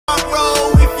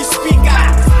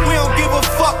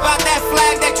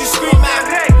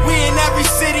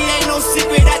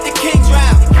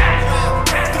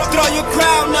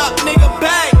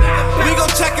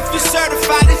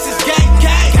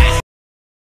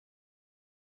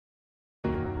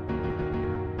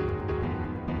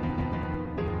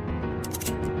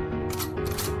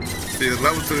There's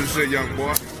level to this shit, young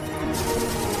boy.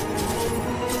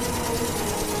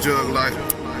 Jug life.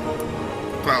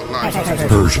 Clout life.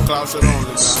 Persian. Clout shit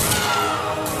only.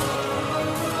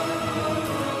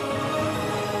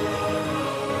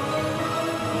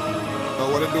 Know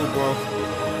what it do, bro?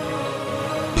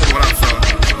 What up,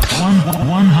 son?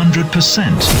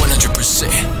 100%.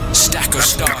 100%. Stack or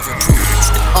starve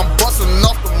approved. I'm busting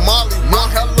off the molly, one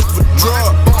hell of a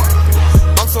drug.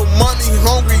 I'm so money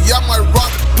hungry, I might rock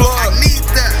the plug. I need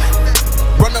that.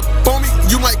 Run up on me,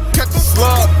 you might catch a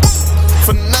slug.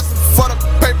 Finessing for the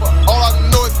paper, all I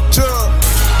know is jug.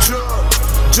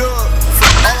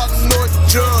 All I know is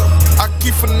jug. I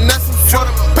keep finessing for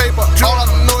the paper, all I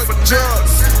know is jug.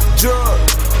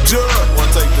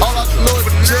 All I know is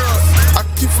jug. I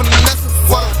keep finessing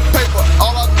for the paper,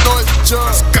 all I know is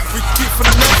jug. We keep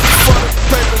finessing for the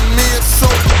paper, me and so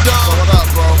dumb. What up,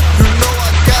 bro? You know I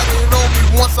got it on me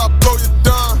once I blow you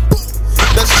down.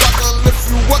 That shotgun lift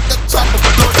you up, that chopper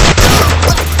blow you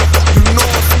down. You know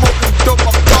I'm smoking dope,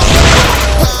 I probably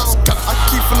pounds. I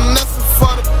keep finessing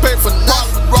for the paper, now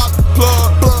I rock the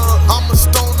plug. I'm a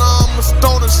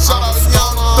stoner, shout out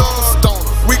young thug.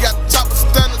 We got choppers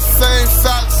standing same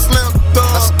side as Slim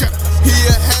Thug. He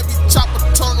a heavy chopper,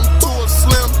 turn him to a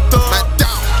Slim Thug. Man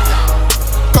down,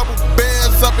 couple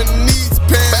bands up in these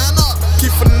pants.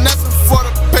 Keep finessing for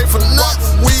the paper,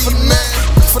 rockin' weed, man.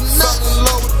 Fell in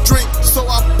love with drink, so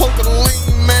I poke a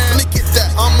lean, man.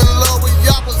 I'm in love with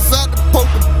yappers, I had to poke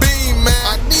the beam, man.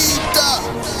 I need that.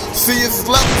 See, it's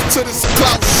levels to this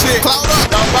clout shit. Clout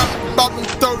up. Now rap about them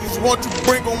 30s, won't you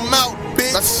bring them out,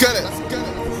 bitch? Let's get it.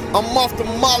 I'm off the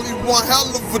molly, one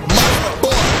hell of a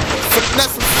boy.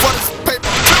 Finessing for this paper.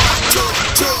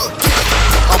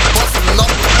 I'm busting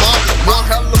off the molly, one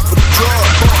hell of a drug.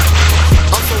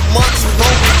 I'm so money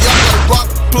hungry, y'all might rock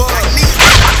the plug.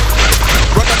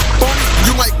 Run up on me,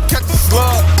 you might catch a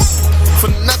slug.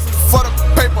 Finessing for the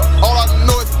paper, all I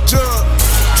know is jug.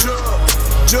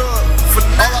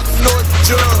 All I know is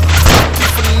jug. I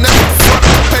keep finessing for the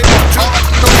paper, all I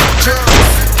know is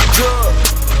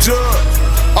jug.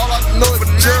 All I know is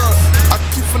jug. I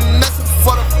keep finessing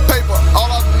for the paper, all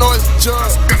I know is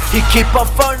jug. He keep on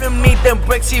fronting me, them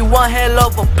bricks, he one hell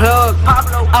of a plug.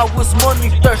 I was money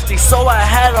thirsty, so I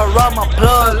had to run my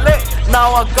plug.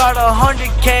 Now I got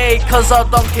 100K, cause I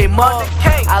done came up.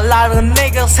 A lot of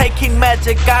niggas hate King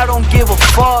Magic, I don't give a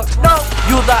fuck.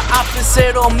 You the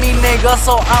opposite of me, nigga,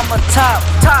 so I'm a top.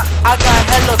 I got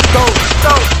hella dope,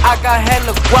 I got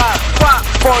hella guap.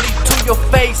 40 to your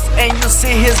face, and you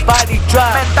see his body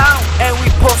drop. And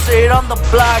we posted on the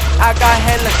block, I got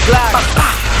hella Glock.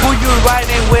 Who you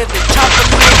riding with? The chopper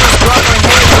niggas rubber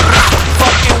head.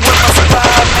 Fucking with my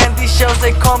squad, man, these shells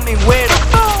they coming with it.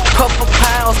 Couple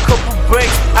pounds, couple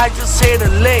bricks, I just hit a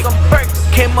lick.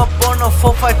 Came up on a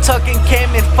 4-5 tuck and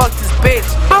came and fucked this bitch.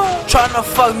 Tryna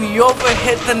fuck me over,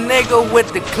 hit the nigga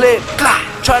with the clip.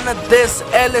 Tryna diss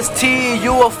LST,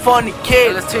 you a funny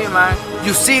kid. LST, man.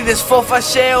 You see this 4-5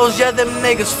 shells, yeah, them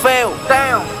niggas fail.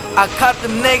 Damn. I caught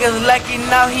them niggas lucky,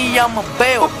 now he on my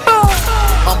bail.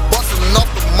 I'm busting off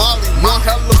the molly, one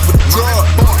hell of a drug.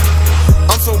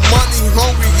 I'm so money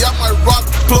hungry, I might rock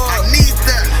the plug. I need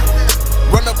that.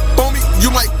 Run up on me, you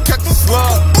might catch a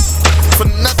slug.